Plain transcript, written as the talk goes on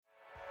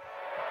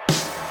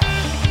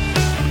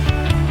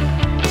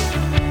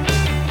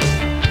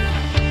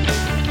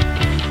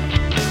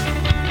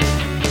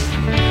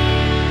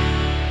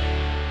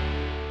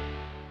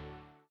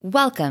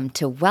Welcome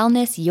to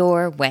Wellness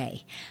Your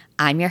Way.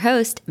 I'm your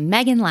host,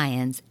 Megan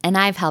Lyons, and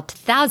I've helped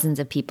thousands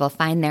of people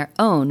find their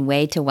own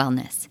way to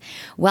wellness.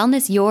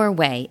 Wellness Your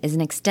Way is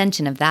an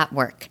extension of that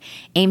work,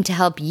 aimed to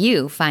help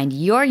you find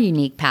your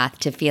unique path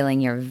to feeling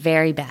your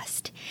very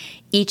best.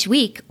 Each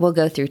week, we'll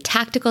go through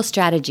tactical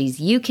strategies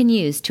you can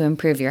use to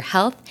improve your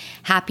health,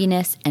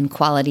 happiness, and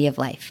quality of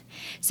life.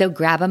 So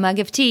grab a mug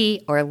of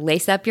tea or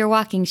lace up your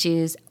walking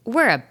shoes.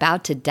 We're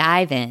about to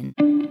dive in.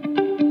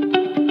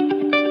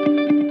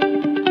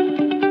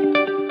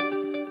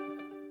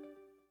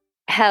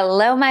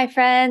 Hello, my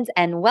friends,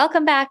 and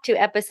welcome back to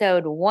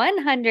episode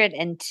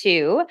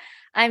 102.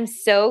 I'm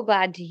so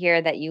glad to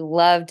hear that you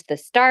loved the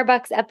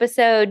Starbucks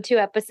episode 2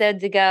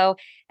 episodes ago,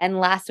 and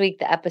last week,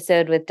 the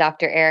episode with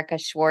Dr. Erica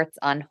Schwartz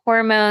on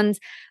hormones.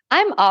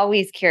 I'm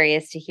always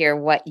curious to hear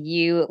what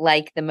you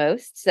like the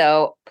most,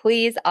 so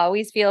please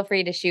always feel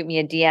free to shoot me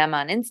a DM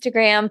on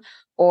Instagram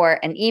or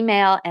an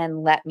email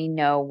and let me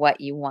know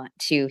what you want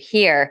to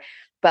hear.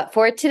 But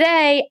for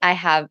today, I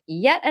have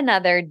yet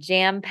another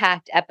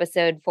jam-packed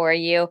episode for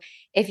you.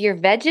 If you're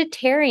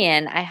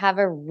vegetarian, I have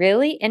a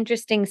really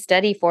interesting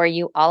study for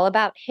you all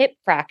about hip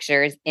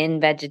fractures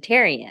in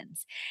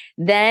vegetarians.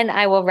 Then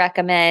I will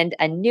recommend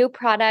a new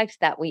product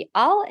that we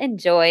all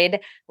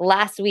enjoyed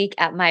last week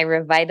at my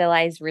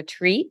Revitalize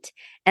retreat.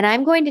 And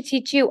I'm going to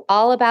teach you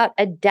all about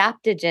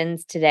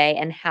adaptogens today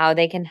and how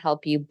they can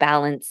help you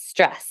balance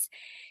stress.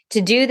 To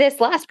do this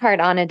last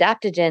part on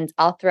adaptogens,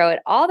 I'll throw it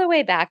all the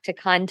way back to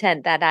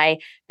content that I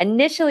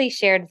initially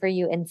shared for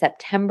you in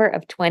September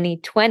of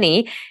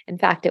 2020. In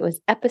fact, it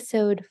was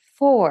episode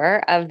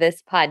 4 of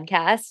this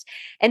podcast.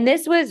 And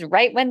this was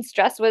right when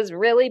stress was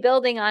really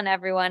building on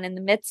everyone in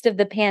the midst of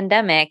the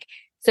pandemic.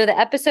 So the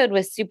episode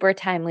was super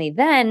timely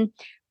then,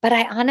 but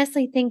I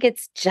honestly think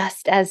it's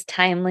just as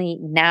timely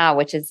now,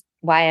 which is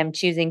why I'm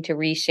choosing to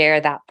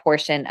reshare that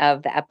portion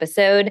of the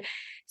episode.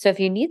 So if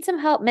you need some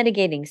help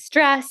mitigating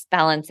stress,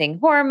 balancing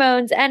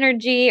hormones,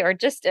 energy, or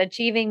just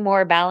achieving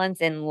more balance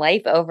in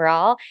life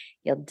overall,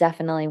 you'll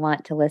definitely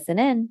want to listen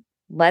in.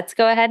 Let's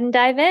go ahead and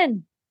dive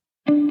in.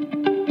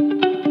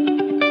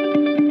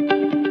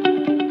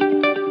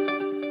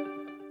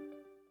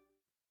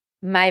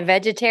 My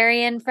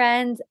vegetarian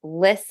friends,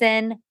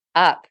 listen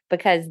up,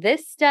 because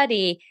this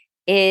study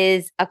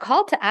is a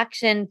call to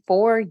action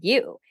for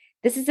you.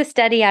 This is a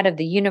study out of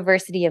the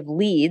University of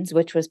Leeds,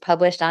 which was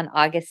published on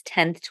August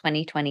 10th,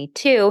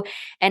 2022,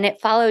 and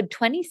it followed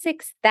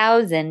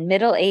 26,000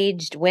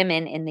 middle-aged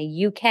women in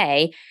the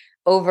UK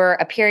over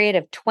a period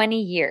of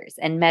 20 years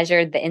and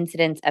measured the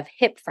incidence of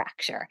hip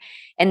fracture.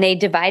 And they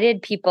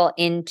divided people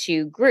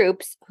into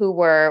groups who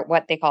were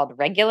what they called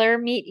regular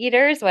meat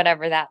eaters,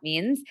 whatever that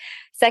means.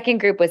 Second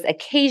group was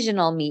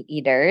occasional meat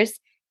eaters.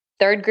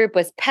 Third group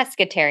was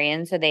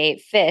pescatarian, so they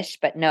ate fish,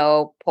 but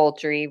no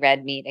poultry,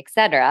 red meat,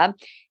 etc.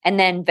 And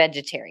then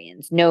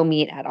vegetarians, no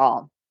meat at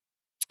all.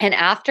 And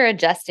after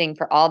adjusting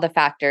for all the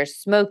factors,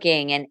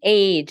 smoking and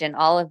age and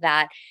all of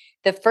that,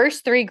 the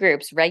first 3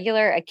 groups,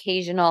 regular,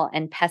 occasional,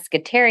 and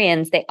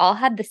pescatarians, they all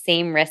had the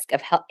same risk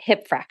of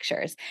hip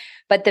fractures.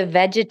 But the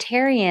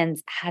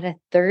vegetarians had a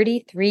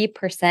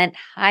 33%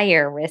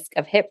 higher risk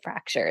of hip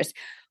fractures,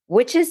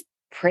 which is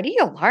pretty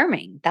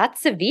alarming.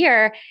 That's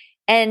severe.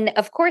 And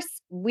of course,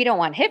 we don't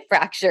want hip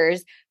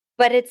fractures,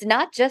 but it's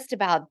not just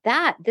about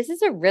that. This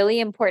is a really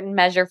important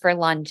measure for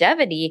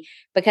longevity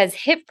because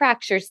hip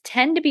fractures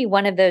tend to be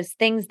one of those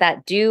things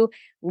that do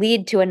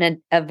lead to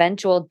an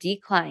eventual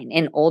decline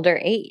in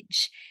older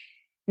age.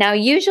 Now,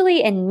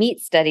 usually in meat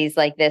studies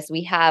like this,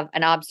 we have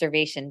an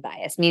observation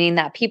bias, meaning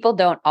that people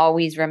don't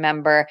always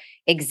remember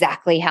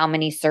exactly how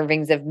many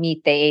servings of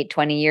meat they ate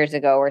 20 years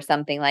ago or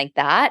something like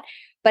that.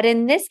 But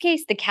in this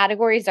case, the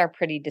categories are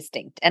pretty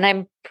distinct. And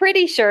I'm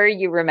pretty sure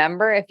you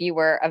remember if you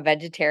were a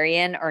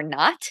vegetarian or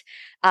not.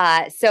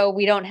 So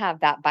we don't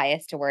have that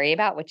bias to worry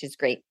about, which is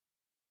great.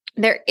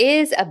 There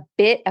is a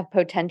bit of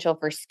potential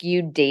for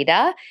skewed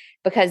data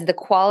because the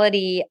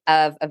quality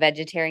of a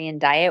vegetarian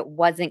diet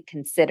wasn't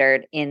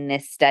considered in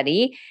this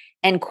study.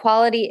 And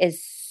quality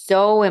is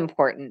so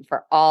important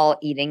for all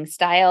eating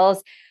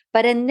styles.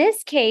 But in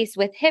this case,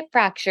 with hip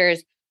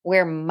fractures,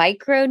 where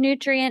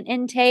micronutrient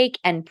intake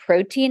and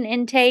protein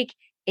intake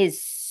is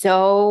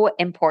so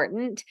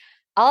important,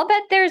 I'll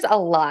bet there's a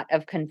lot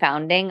of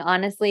confounding,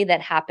 honestly,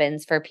 that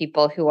happens for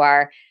people who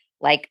are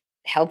like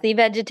healthy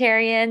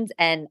vegetarians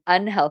and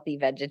unhealthy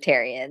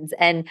vegetarians.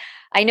 And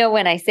I know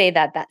when I say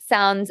that, that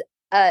sounds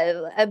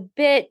a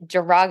bit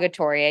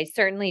derogatory. I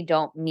certainly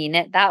don't mean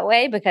it that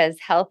way because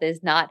health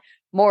is not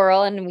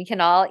moral and we can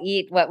all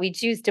eat what we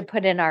choose to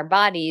put in our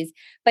bodies.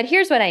 But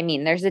here's what I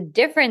mean. There's a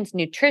difference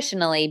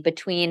nutritionally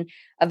between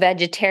a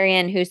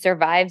vegetarian who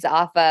survives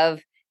off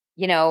of,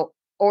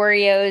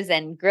 Oreos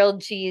and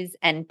grilled cheese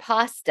and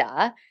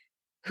pasta,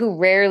 who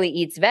rarely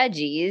eats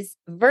veggies,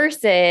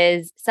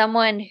 versus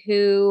someone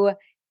who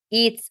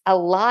eats a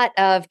lot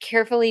of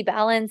carefully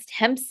balanced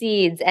hemp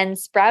seeds and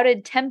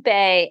sprouted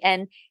tempeh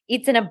and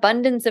eats an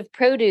abundance of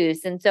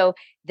produce. And so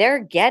they're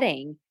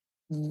getting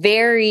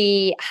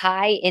very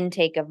high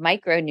intake of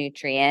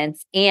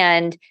micronutrients,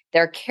 and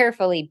they're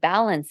carefully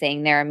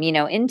balancing their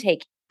amino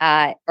intake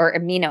or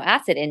amino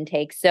acid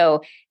intake.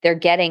 So they're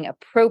getting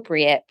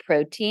appropriate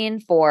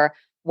protein for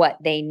what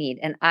they need.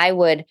 And I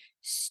would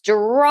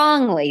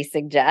strongly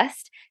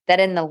suggest that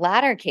in the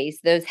latter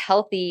case, those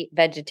healthy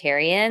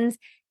vegetarians,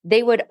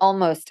 they would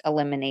almost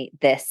eliminate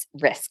this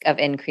risk of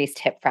increased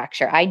hip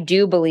fracture. I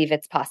do believe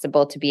it's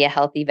possible to be a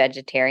healthy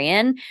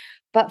vegetarian,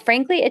 but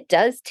frankly, it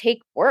does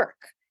take work.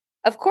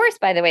 Of course,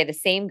 by the way, the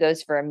same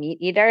goes for a meat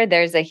eater.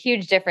 There's a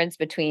huge difference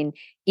between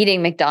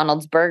eating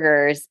McDonald's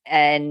burgers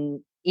and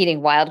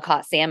eating wild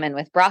caught salmon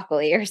with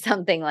broccoli or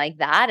something like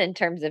that in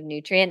terms of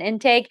nutrient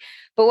intake.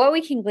 But what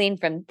we can glean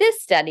from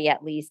this study,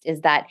 at least,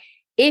 is that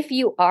if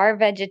you are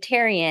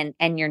vegetarian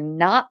and you're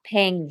not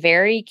paying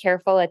very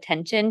careful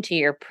attention to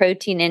your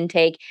protein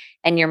intake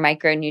and your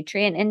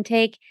micronutrient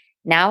intake,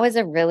 now is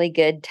a really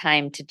good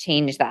time to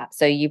change that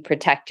so you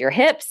protect your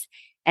hips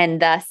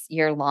and thus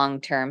your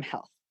long-term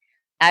health.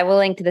 I will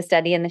link to the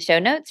study in the show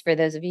notes for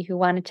those of you who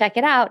want to check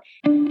it out.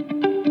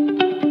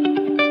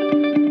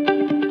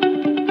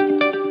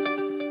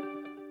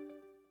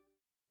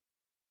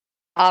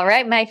 All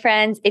right, my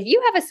friends, if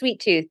you have a sweet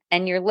tooth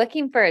and you're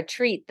looking for a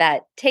treat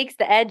that takes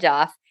the edge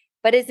off,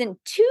 but isn't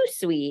too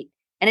sweet,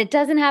 and it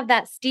doesn't have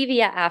that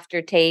stevia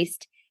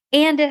aftertaste,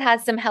 and it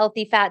has some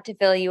healthy fat to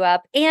fill you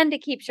up, and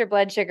it keeps your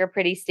blood sugar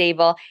pretty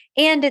stable,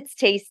 and it's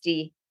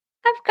tasty,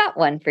 I've got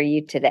one for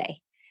you today.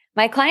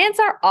 My clients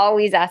are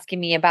always asking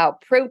me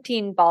about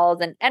protein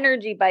balls and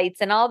energy bites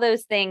and all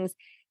those things.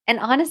 And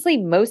honestly,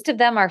 most of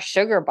them are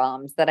sugar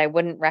bombs that I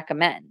wouldn't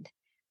recommend.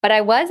 But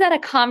I was at a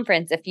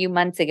conference a few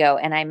months ago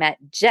and I met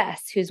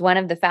Jess, who's one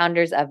of the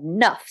founders of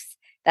Nuffs.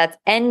 That's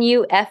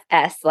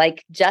Nuffs,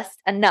 like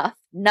just enough.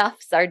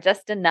 Nuffs are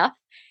just enough.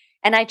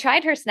 And I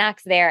tried her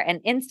snacks there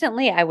and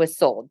instantly I was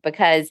sold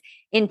because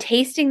in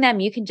tasting them,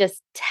 you can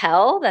just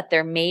tell that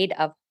they're made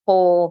of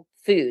whole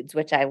foods,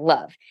 which I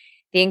love.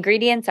 The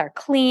ingredients are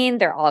clean.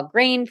 They're all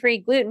grain-free,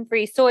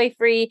 gluten-free,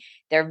 soy-free.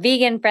 They're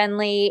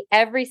vegan-friendly.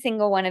 Every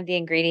single one of the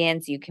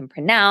ingredients you can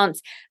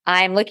pronounce.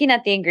 I'm looking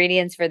at the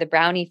ingredients for the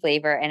brownie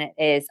flavor, and it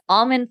is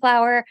almond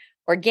flour,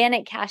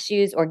 organic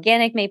cashews,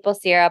 organic maple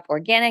syrup,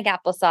 organic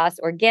applesauce,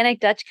 organic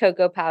Dutch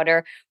cocoa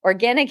powder,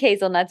 organic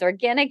hazelnuts,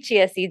 organic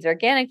chia seeds,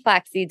 organic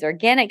flax seeds,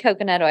 organic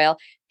coconut oil,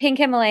 pink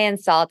Himalayan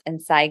salt, and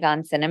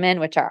Saigon cinnamon,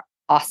 which are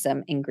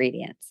awesome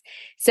ingredients.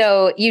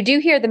 So you do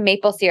hear the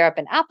maple syrup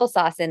and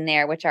applesauce in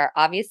there, which are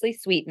obviously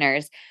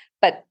sweeteners,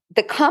 but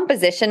the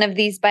composition of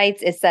these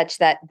bites is such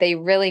that they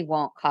really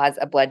won't cause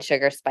a blood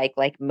sugar spike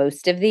like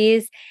most of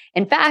these.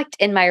 In fact,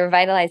 in my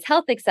Revitalize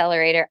Health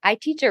Accelerator, I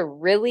teach a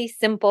really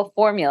simple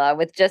formula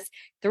with just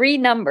 3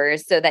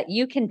 numbers so that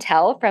you can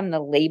tell from the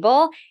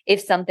label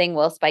if something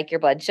will spike your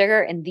blood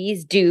sugar, and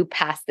these do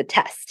pass the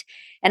test.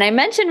 And I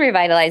mentioned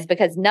Revitalize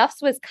because Nuffs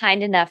was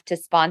kind enough to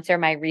sponsor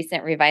my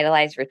recent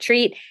Revitalize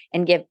retreat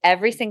and give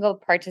every single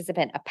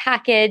participant a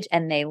package,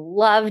 and they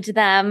loved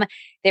them.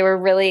 They were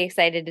really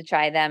excited to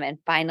try them and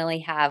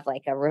finally have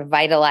like a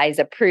Revitalize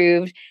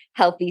approved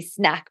healthy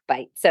snack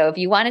bite. So if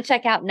you want to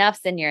check out Nuffs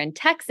and you're in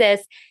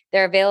Texas,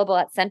 they're available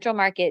at Central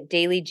Market,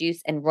 Daily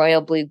Juice, and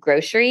Royal Blue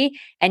Grocery.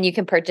 And you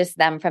can purchase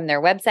them from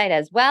their website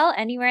as well,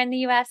 anywhere in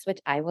the US, which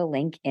I will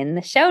link in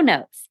the show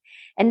notes.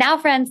 And now,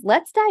 friends,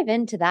 let's dive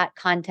into that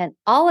content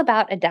all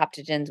about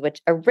adaptogens,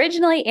 which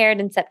originally aired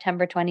in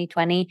September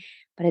 2020,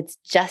 but it's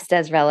just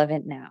as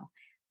relevant now.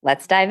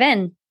 Let's dive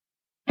in.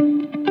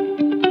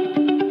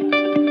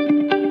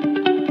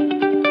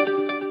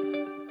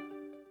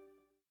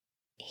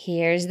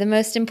 Here's the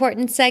most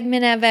important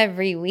segment of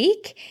every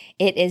week.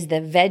 It is the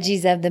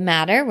Veggies of the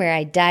Matter, where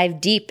I dive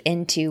deep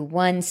into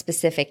one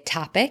specific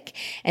topic.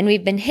 And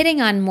we've been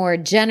hitting on more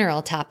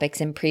general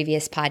topics in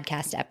previous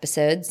podcast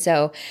episodes,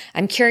 so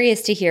I'm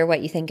curious to hear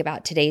what you think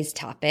about today's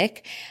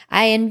topic.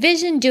 I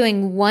envision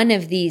doing one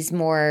of these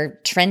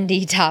more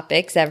trendy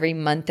topics every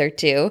month or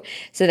two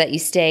so that you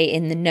stay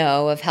in the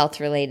know of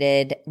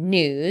health-related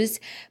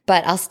news,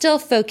 but I'll still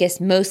focus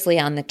mostly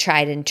on the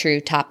tried and true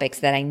topics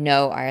that I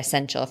know are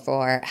essential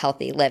for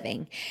healthy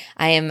living.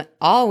 I am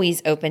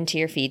always open to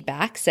your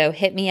feedback, so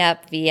hit me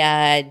up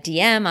via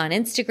DM on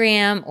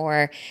Instagram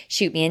or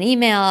shoot me an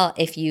email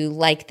if you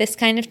like this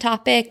kind of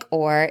topic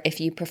or if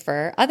you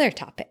prefer other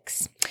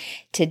topics.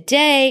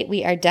 Today,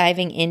 we are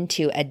diving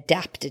into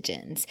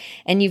adaptogens,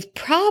 and you've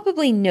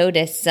probably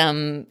noticed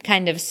some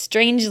kind of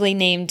strangely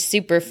named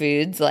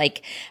superfoods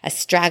like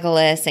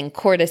astragalus and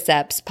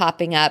cordyceps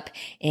popping up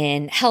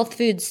in health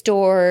food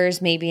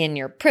stores, maybe in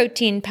your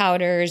protein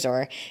powders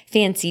or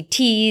fancy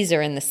teas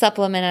or in the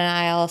supplement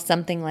aisle,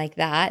 something like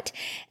that.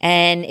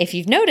 And if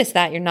you've noticed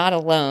that, you're not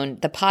alone.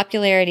 The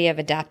popularity of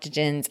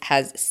adaptogens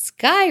has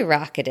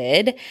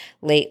skyrocketed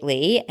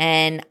lately,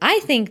 and I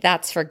think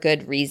that's for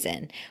good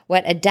reason.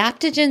 What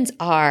adaptogens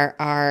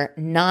are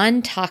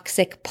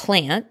non-toxic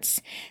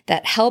plants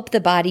that help the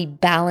body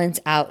balance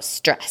out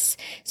stress.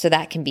 So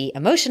that can be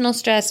emotional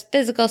stress,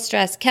 physical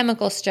stress,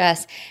 chemical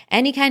stress,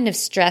 any kind of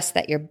stress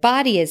that your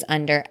body is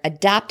under.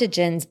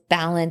 Adaptogens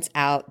balance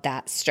out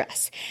that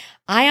stress.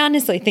 I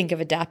honestly think of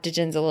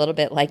adaptogens a little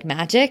bit like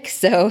magic.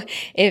 So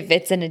if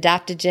it's an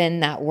adaptogen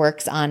that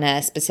works on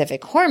a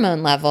specific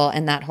hormone level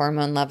and that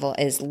hormone level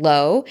is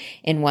low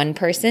in one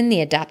person,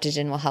 the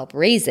adaptogen will help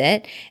raise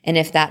it. And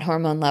if that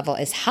hormone level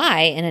is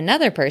high in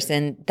another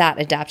person, that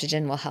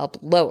adaptogen will help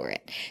lower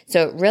it.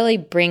 So it really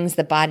brings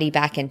the body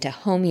back into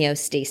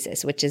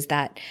homeostasis, which is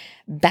that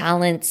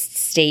balanced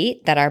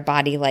state that our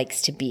body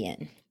likes to be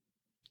in.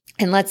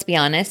 And let's be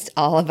honest,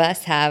 all of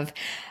us have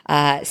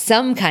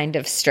some kind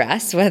of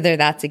stress, whether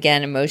that's,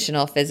 again,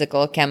 emotional,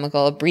 physical,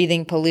 chemical,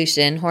 breathing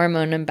pollution,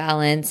 hormone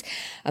imbalance,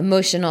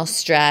 emotional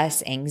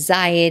stress,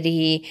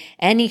 anxiety,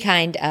 any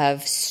kind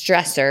of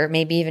stressor,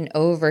 maybe even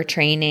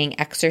overtraining,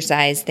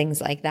 exercise, things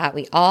like that.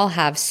 We all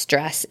have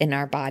stress in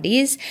our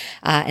bodies.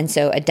 And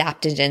so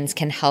adaptogens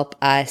can help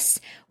us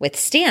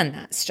withstand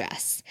that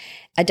stress.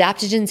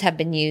 Adaptogens have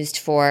been used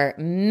for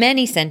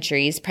many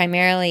centuries,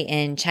 primarily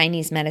in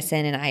Chinese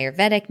medicine and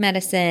Ayurvedic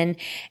medicine,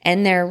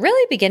 and they're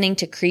really beginning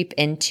to creep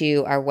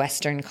into our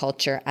Western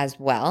culture as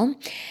well.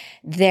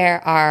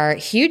 There are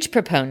huge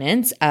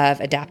proponents of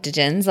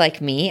adaptogens like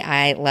me.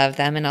 I love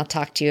them, and I'll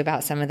talk to you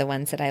about some of the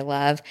ones that I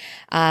love.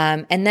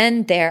 And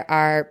then there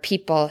are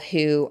people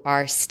who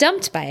are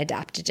stumped by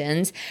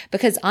adaptogens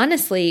because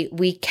honestly,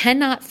 we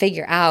cannot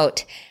figure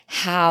out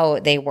how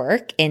they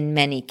work in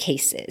many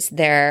cases.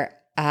 There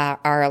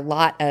are a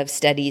lot of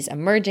studies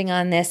emerging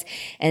on this,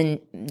 and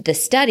the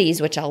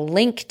studies, which I'll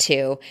link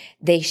to,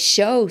 they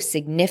show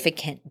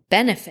significant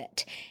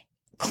benefit,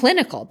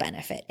 clinical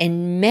benefit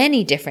in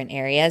many different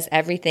areas,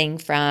 everything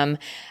from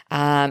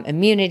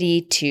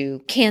immunity to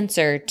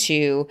cancer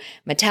to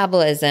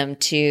metabolism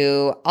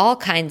to all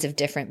kinds of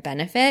different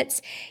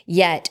benefits,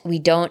 yet we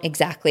don't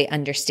exactly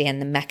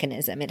understand the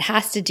mechanism. It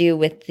has to do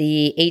with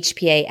the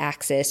HPA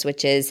axis,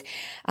 which is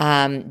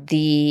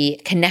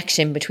the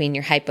connection between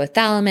your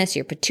hypothalamus,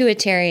 your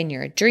pituitary, and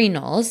your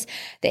adrenals,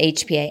 the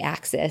HPA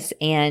axis,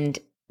 and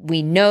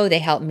we know they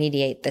help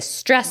mediate the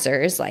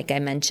stressors, like I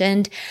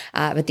mentioned,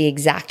 but the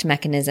exact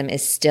mechanism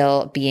is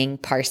still being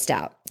parsed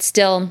out.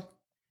 Still,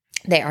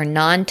 they are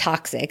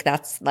non-toxic.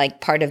 That's like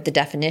part of the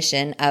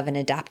definition of an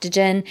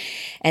adaptogen.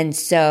 And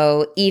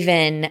so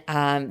even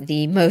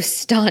the most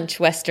staunch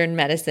Western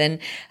medicine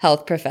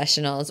health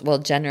professionals will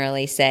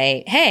generally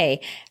say,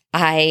 hey,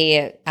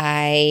 I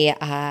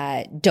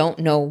don't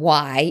know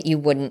why you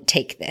wouldn't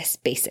take this,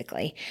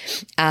 basically.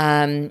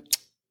 I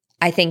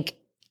think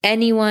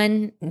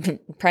anyone,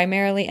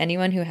 primarily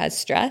anyone who has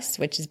stress,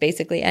 which is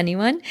basically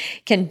anyone,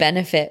 can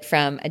benefit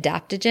from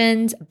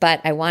adaptogens.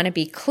 But I want to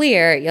be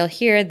clear, you'll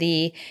hear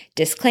the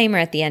disclaimer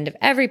at the end of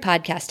every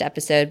podcast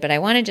episode, but I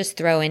want to just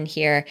throw in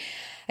here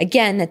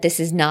again that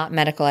this is not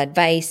medical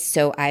advice.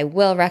 So I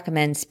will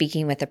recommend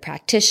speaking with a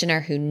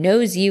practitioner who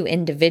knows you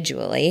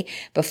individually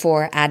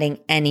before adding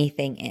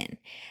anything in.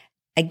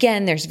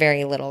 Again, there's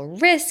very little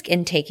risk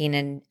in taking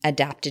an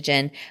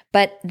adaptogen,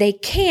 but they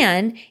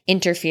can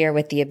interfere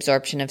with the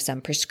absorption of some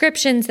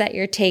prescriptions that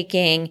you're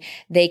taking.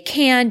 They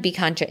can be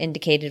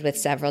contraindicated with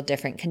several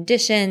different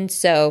conditions.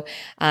 So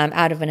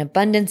out of an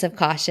abundance of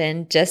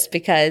caution, just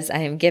because I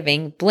am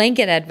giving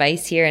blanket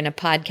advice here in a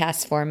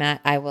podcast format,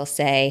 I will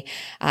say,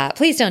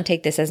 please don't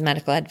take this as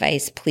medical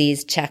advice.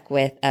 Please check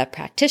with a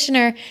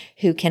practitioner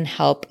who can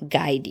help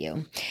guide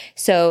you.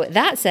 So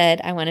that said,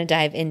 I want to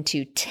dive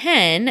into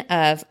 10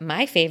 of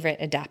my favorite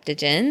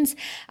adaptogens,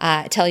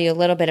 tell you a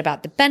little bit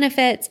about the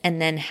benefits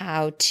and then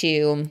how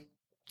to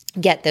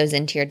get those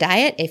into your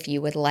diet if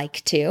you would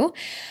like to.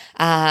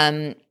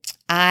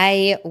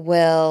 I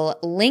will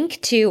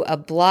link to a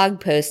blog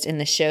post in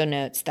the show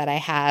notes that I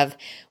have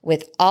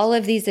with all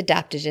of these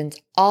adaptogens,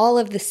 all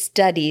of the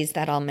studies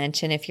that I'll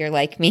mention if you're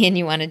like me and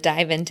you want to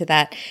dive into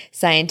that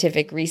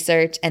scientific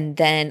research, and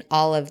then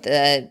all of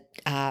the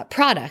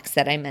products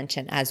that I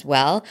mention as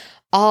well.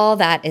 All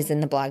that is in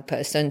the blog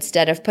post. So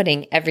instead of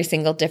putting every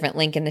single different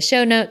link in the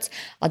show notes,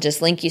 I'll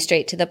just link you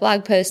straight to the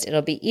blog post.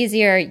 It'll be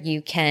easier.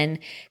 You can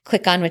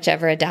click on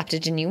whichever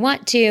adaptogen you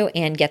want to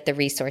and get the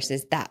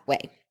resources that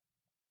way.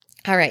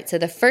 All right, so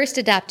the first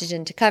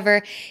adaptogen to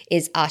cover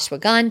is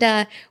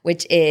ashwagandha,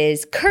 which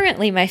is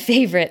currently my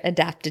favorite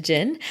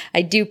adaptogen.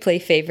 I do play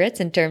favorites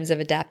in terms of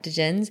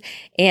adaptogens,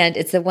 and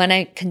it's the one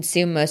I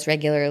consume most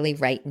regularly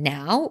right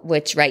now,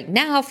 which right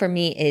now for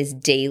me is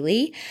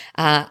daily.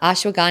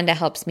 Ashwagandha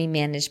helps me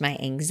manage my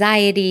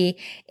anxiety.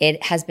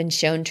 It has been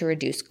shown to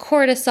reduce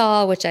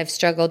cortisol, which I've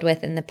struggled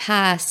with in the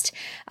past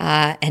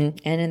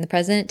and in the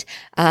present,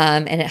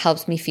 and it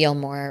helps me feel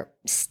more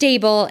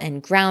stable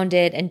and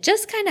grounded, and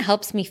just kind of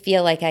helps me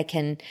feel like I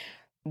can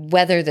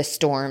weather the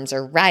storms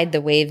or ride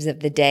the waves of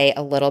the day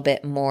a little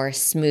bit more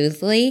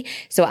smoothly.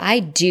 So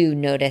I do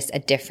notice a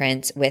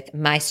difference with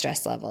my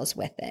stress levels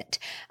with it.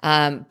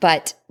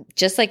 But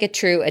just like a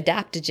true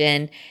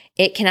adaptogen,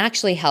 it can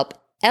actually help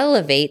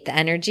elevate the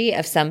energy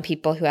of some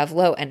people who have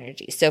low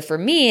energy. So for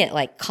me, it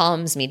like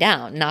calms me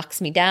down,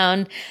 knocks me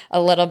down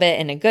a little bit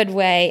in a good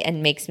way,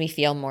 and makes me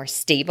feel more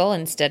stable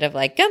instead of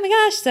like, oh my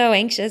gosh, so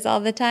anxious all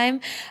the time.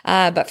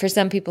 But for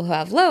some people who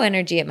have low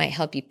energy, it might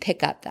help you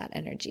pick up that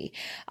energy.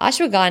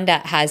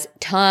 Ashwagandha has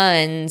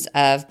tons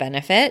of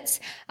benefits.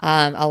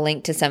 I'll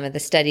link to some of the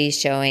studies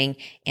showing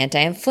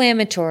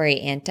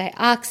anti-inflammatory,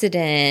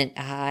 antioxidant,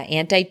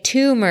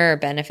 anti-tumor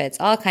benefits,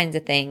 all kinds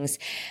of things,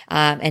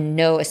 and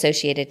no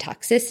associated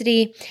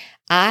toxicity.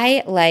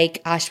 I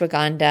like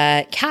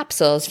ashwagandha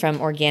capsules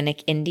from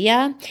Organic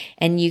India,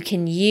 and you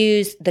can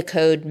use the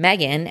code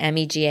MEGAN,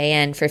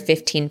 MEGAN, for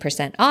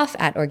 15% off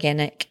at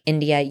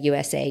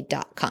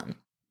organicindiausa.com.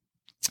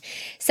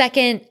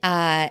 Second,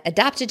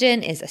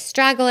 adaptogen is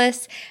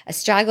astragalus.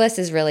 Astragalus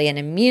is really an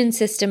immune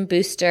system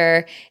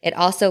booster. It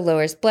also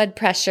lowers blood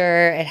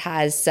pressure. It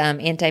has some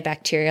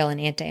antibacterial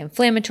and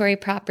anti-inflammatory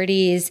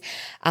properties.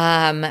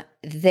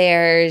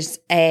 There's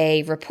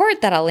a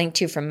report that I'll link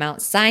to from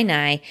Mount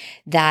Sinai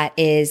that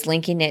is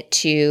linking it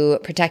to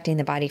protecting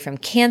the body from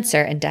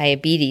cancer and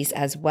diabetes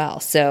as well.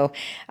 So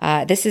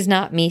this is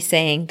not me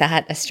saying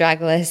that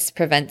astragalus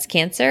prevents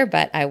cancer,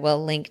 but I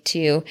will link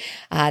to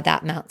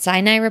that Mount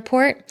Sinai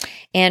report.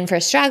 And for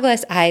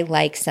astragalus, I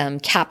like some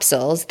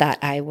capsules that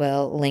I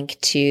will link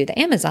to the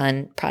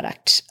Amazon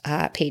product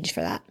page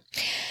for that.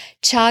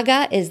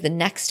 Chaga is the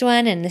next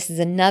one, and this is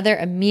another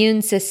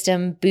immune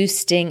system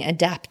boosting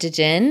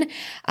adaptogen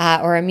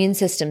or immune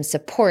system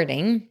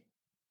supporting.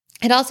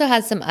 It also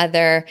has some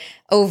other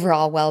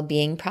overall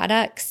well-being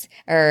products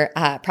or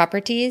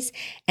properties,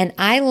 and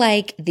I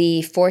like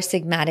the Four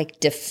Sigmatic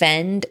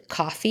Defend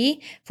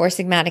coffee. Four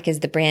Sigmatic is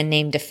the brand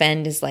name.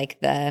 Defend is like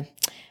the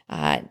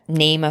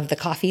name of the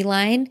coffee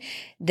line.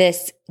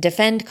 This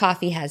Defend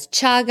coffee has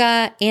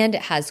chaga and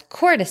it has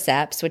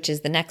cordyceps, which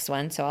is the next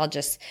one. So I'll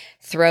just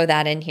throw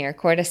that in here.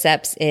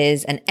 Cordyceps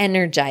is an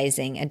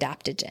energizing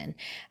adaptogen.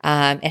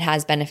 It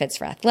has benefits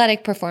for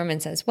athletic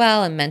performance as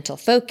well and mental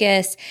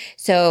focus.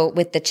 So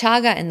with the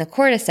chaga and the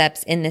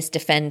cordyceps in this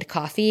Defend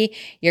coffee,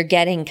 you're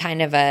getting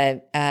kind of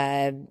a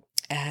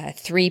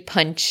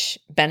three-punch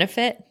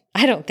benefit.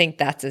 I don't think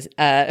that's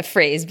a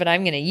phrase, but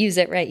I'm going to use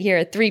it right here.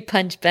 A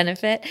three-punch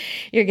benefit.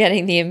 You're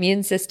getting the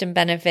immune system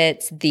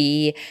benefits,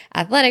 the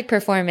athletic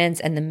performance,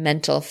 and the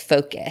mental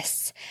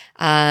focus.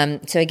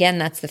 So again,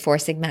 that's the Four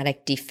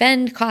Sigmatic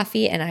Defend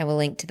coffee, and I will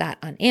link to that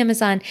on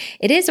Amazon.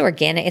 It is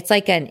organic. It's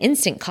like an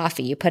instant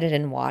coffee. You put it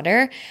in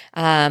water.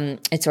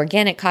 It's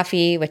organic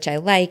coffee, which I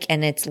like,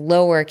 and it's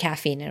lower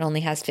caffeine. It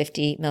only has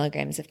 50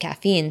 milligrams of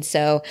caffeine.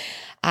 So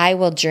I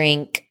will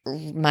drink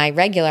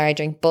I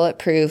drink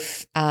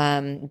Bulletproof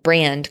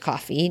brand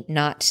coffee,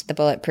 not the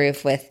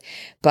Bulletproof with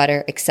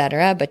butter,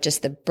 etc., but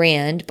just the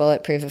brand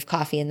Bulletproof of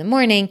coffee in the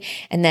morning.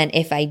 And then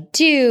if I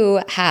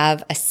do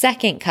have a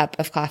second cup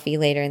of coffee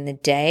later in the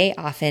day,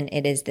 often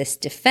it is this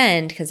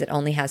Defend because it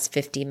only has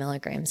 50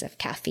 milligrams of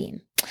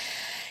caffeine.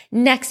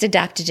 Next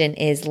adaptogen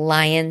is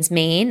lion's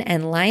mane,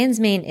 and lion's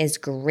mane is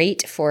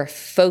great for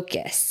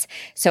focus.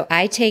 So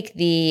I take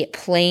the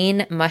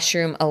plain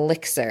mushroom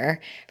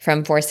elixir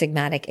from Four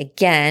Sigmatic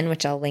again,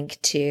 which I'll link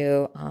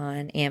to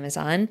on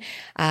Amazon,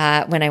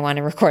 when I want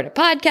to record a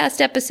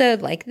podcast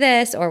episode like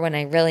this, or when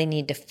I really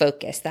need to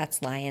focus.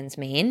 That's lion's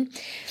mane.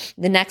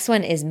 The next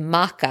one is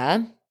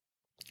maca.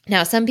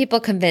 Now, some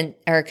people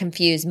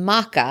confuse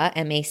maca,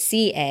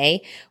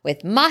 M-A-C-A,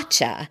 with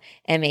matcha,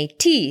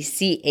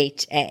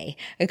 M-A-T-C-H-A.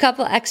 A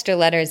couple extra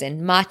letters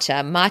in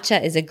matcha.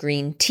 Matcha is a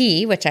green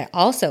tea, which I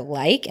also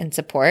like and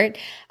support,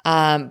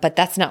 but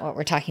that's not what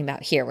we're talking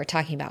about here. We're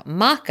talking about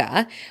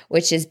maca,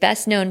 which is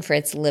best known for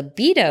its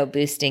libido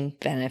boosting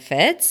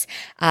benefits.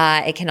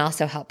 It can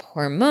also help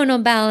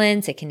hormonal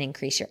balance. It can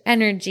increase your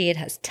energy. It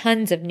has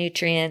tons of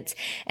nutrients.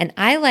 And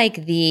I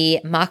like the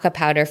maca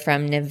powder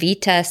from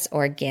Navitas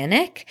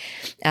Organic,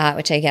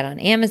 which I get on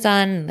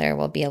Amazon. There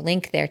will be a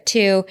link there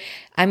too.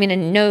 I'm going to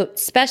note,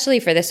 especially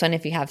for this one,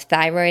 if you have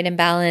thyroid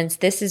imbalance,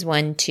 this is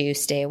one to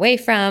stay away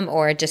from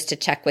or just to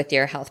check with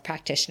your health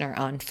practitioner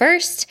on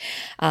first.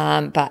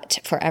 But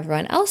for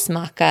everyone else,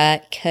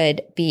 maca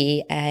could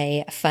be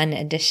a fun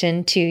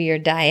addition to your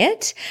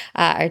diet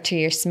or to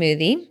your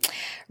smoothie.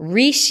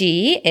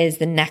 Reishi is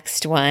the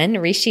next one.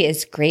 Reishi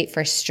is great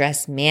for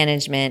stress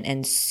management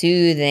and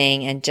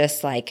soothing and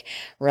just like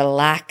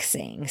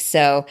relaxing.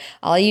 So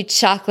all you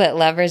chocolate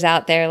lovers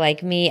out there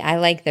like me, I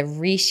like the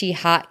Reishi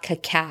hot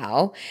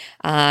cacao,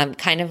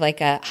 kind of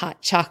like a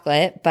hot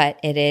chocolate, but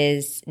it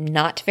is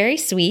not very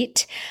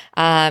sweet.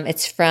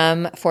 It's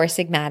from Four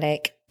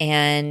Sigmatic.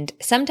 And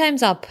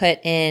sometimes I'll put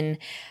in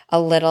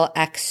a little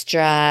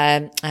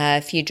extra,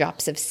 a few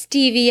drops of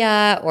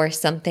stevia or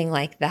something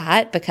like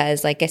that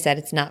because, like I said,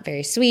 it's not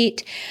very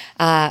sweet,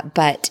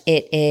 but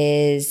it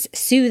is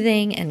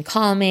soothing and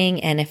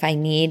calming. And if I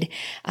need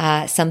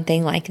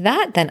something like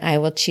that, then I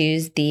will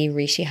choose the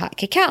Reishi hot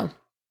cacao.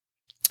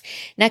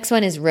 Next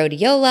one is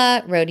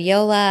rhodiola.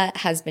 Rhodiola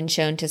has been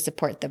shown to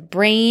support the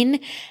brain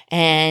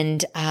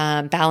and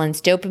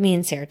balance dopamine,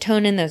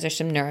 serotonin. Those are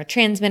some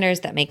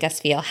neurotransmitters that make us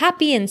feel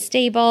happy and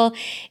stable.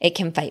 It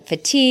can fight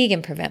fatigue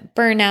and prevent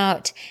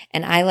burnout.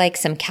 And I like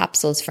some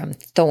capsules from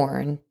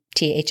Thorne,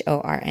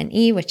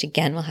 Thorne, which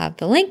again, we'll have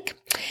the link.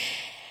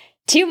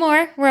 Two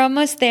more. We're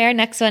almost there.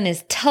 Next one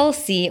is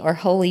Tulsi or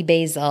holy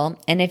basil.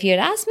 And if you had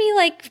asked me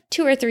like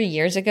 2 or 3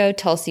 years ago,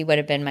 Tulsi would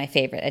have been my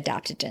favorite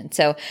adaptogen.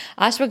 So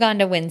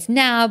ashwagandha wins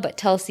now, but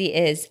Tulsi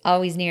is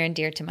always near and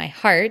dear to my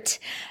heart.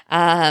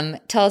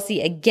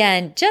 Tulsi,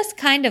 again, just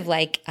kind of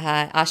like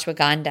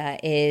ashwagandha,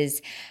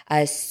 is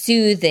a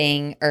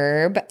soothing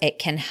herb. It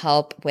can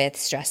help with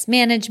stress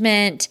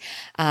management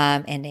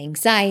and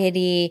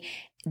anxiety.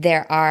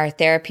 There are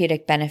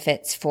therapeutic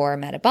benefits for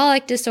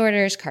metabolic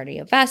disorders,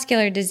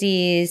 cardiovascular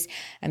disease,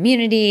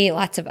 immunity,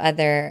 lots of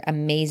other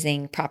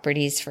amazing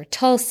properties for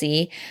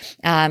Tulsi.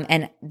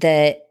 And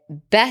the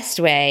best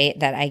way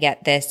that I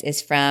get this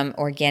is from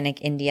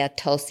Organic India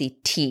Tulsi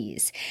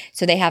teas.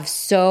 So they have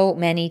so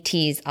many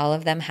teas. All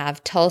of them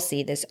have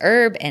Tulsi, this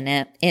herb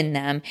in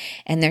them,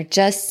 and they're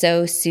just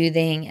so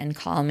soothing and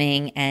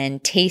calming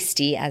and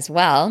tasty as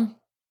well.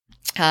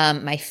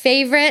 My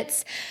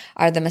favorites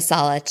are the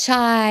masala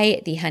chai,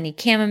 the honey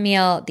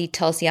chamomile, the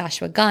Tulsi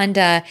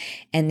ashwagandha,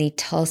 and the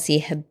Tulsi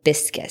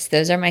hibiscus.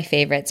 Those are my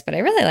favorites, but I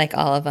really like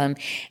all of them.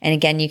 And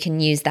again, you can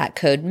use that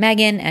code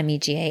MEGAN,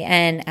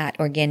 MEGAN, at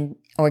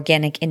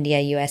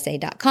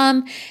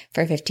organicindiausa.com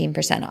for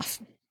 15%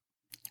 off.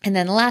 And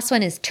then the last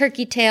one is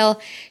turkey tail.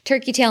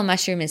 Turkey tail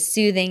mushroom is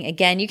soothing.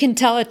 Again, you can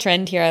tell a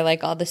trend here. I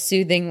like all the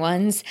soothing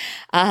ones.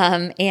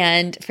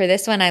 And for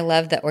this one, I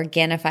love the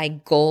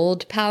Organifi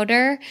Gold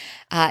powder.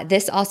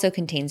 This also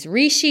contains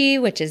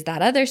reishi, which is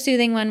that other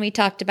soothing one we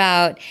talked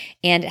about.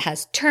 And it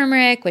has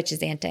turmeric, which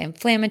is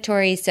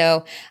anti-inflammatory.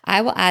 So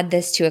I will add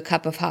this to a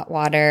cup of hot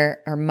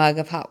water or mug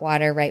of hot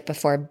water right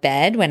before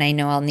bed when I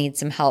know I'll need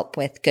some help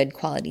with good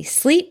quality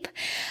sleep.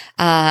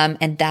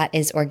 And that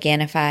is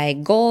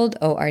Organifi Gold,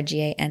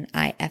 Organifi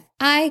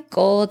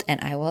Gold. And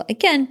I will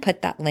again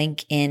put that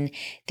link in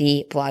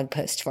the blog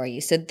post for you.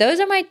 So those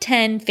are my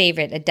 10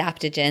 favorite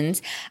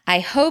adaptogens.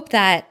 I hope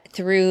that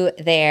through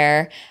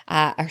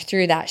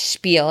that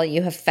spiel,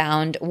 you have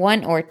found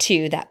one or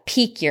two that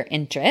pique your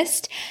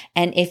interest.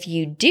 And if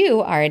you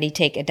do already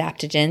take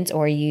adaptogens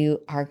or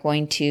you are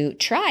going to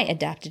try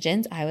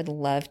adaptogens, I would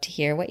love to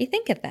hear what you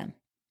think of them.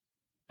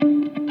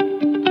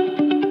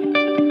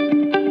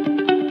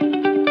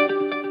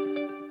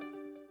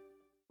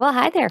 Well,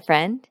 hi there,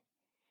 friend.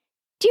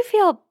 Do you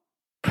feel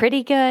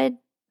pretty good,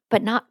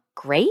 but not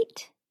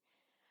great?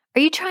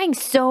 Are you trying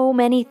so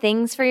many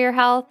things for your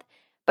health,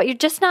 but you're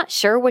just not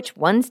sure which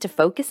ones to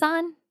focus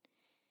on?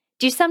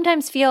 Do you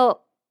sometimes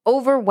feel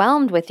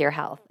overwhelmed with your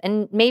health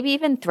and maybe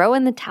even throw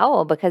in the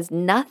towel because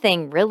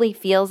nothing really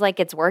feels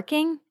like it's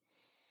working?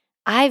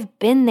 I've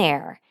been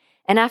there.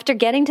 And after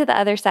getting to the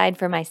other side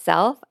for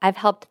myself, I've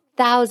helped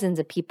thousands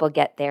of people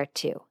get there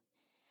too.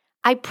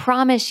 I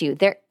promise you,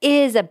 there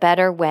is a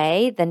better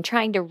way than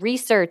trying to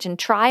research and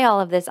try all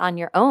of this on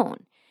your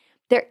own.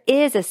 There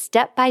is a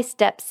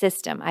step-by-step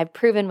system I've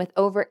proven with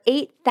over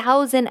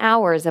 8,000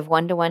 hours of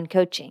one-to-one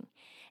coaching,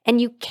 and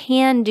you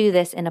can do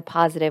this in a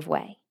positive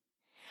way.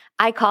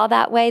 I call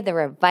that way the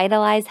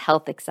Revitalize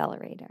Health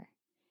Accelerator.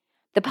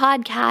 The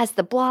podcast,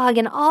 the blog,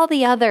 and all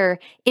the other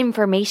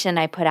information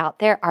I put out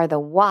there are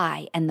the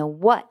why and the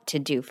what to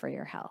do for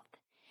your health.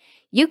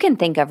 You can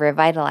think of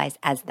Revitalize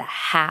as the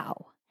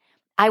how.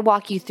 I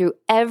walk you through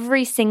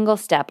every single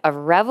step of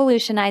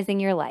revolutionizing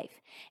your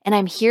life, and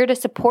I'm here to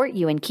support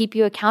you and keep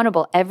you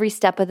accountable every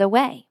step of the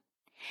way.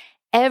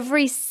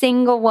 Every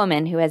single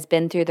woman who has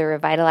been through the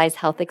Revitalize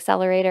Health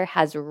Accelerator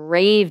has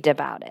raved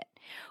about it.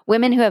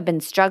 Women who have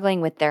been struggling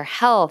with their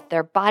health,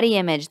 their body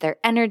image, their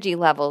energy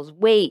levels,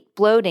 weight,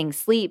 bloating,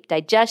 sleep,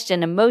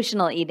 digestion,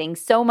 emotional eating,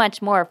 so much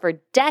more for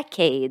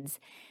decades,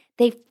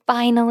 they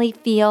finally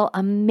feel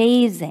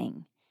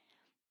amazing.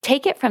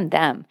 Take it from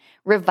them.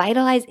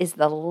 Revitalize is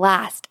the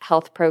last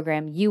health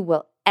program you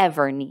will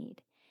ever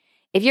need.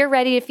 If you're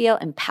ready to feel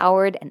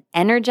empowered and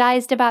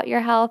energized about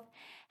your health,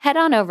 head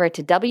on over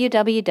to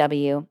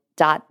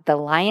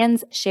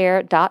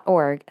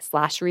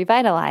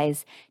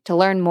www.thelionshare.org/revitalize to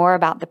learn more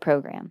about the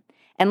program.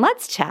 And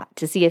let's chat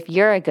to see if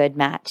you're a good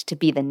match to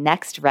be the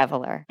next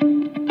reveler.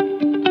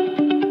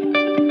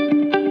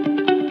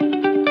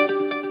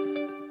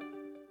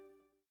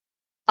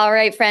 All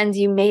right, friends,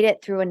 you made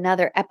it through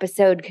another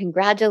episode.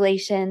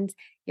 Congratulations.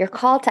 Your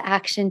call to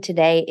action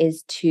today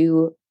is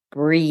to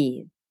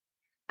breathe.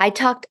 I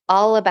talked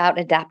all about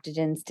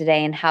adaptogens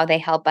today and how they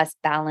help us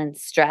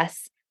balance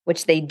stress,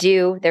 which they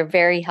do. They're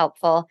very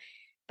helpful.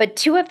 But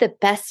two of the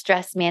best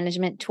stress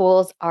management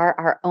tools are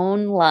our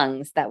own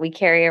lungs that we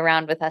carry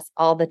around with us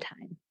all the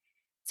time.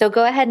 So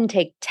go ahead and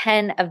take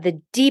 10 of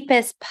the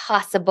deepest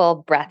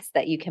possible breaths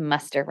that you can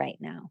muster right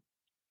now.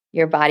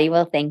 Your body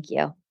will thank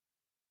you.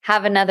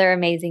 Have another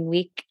amazing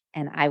week,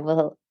 and I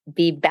will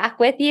be back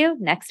with you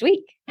next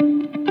week.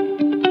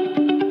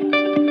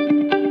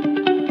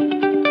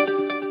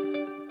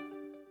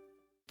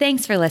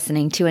 Thanks for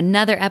listening to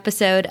another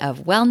episode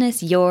of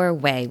Wellness Your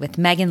Way with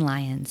Megan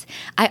Lyons.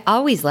 I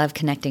always love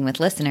connecting with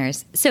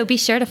listeners, so be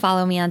sure to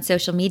follow me on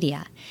social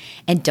media.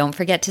 And don't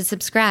forget to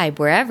subscribe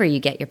wherever you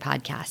get your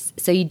podcasts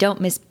so you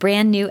don't miss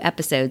brand new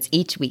episodes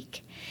each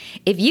week.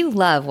 If you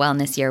love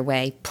Wellness Your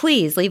Way,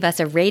 please leave us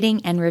a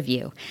rating and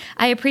review.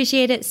 I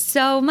appreciate it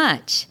so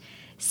much.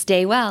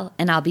 Stay well,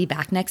 and I'll be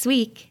back next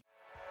week.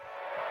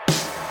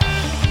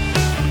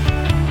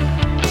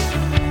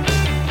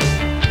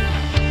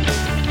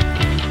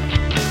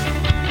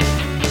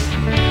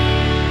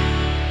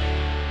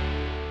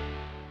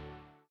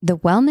 The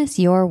Wellness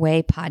Your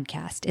Way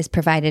podcast is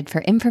provided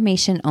for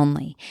information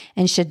only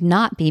and should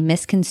not be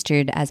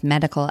misconstrued as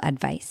medical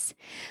advice.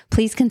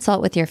 Please consult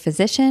with your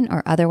physician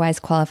or otherwise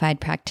qualified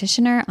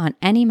practitioner on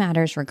any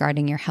matters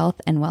regarding your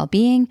health and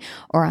well-being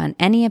or on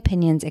any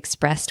opinions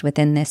expressed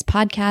within this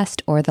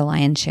podcast or the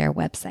Lionshare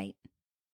website.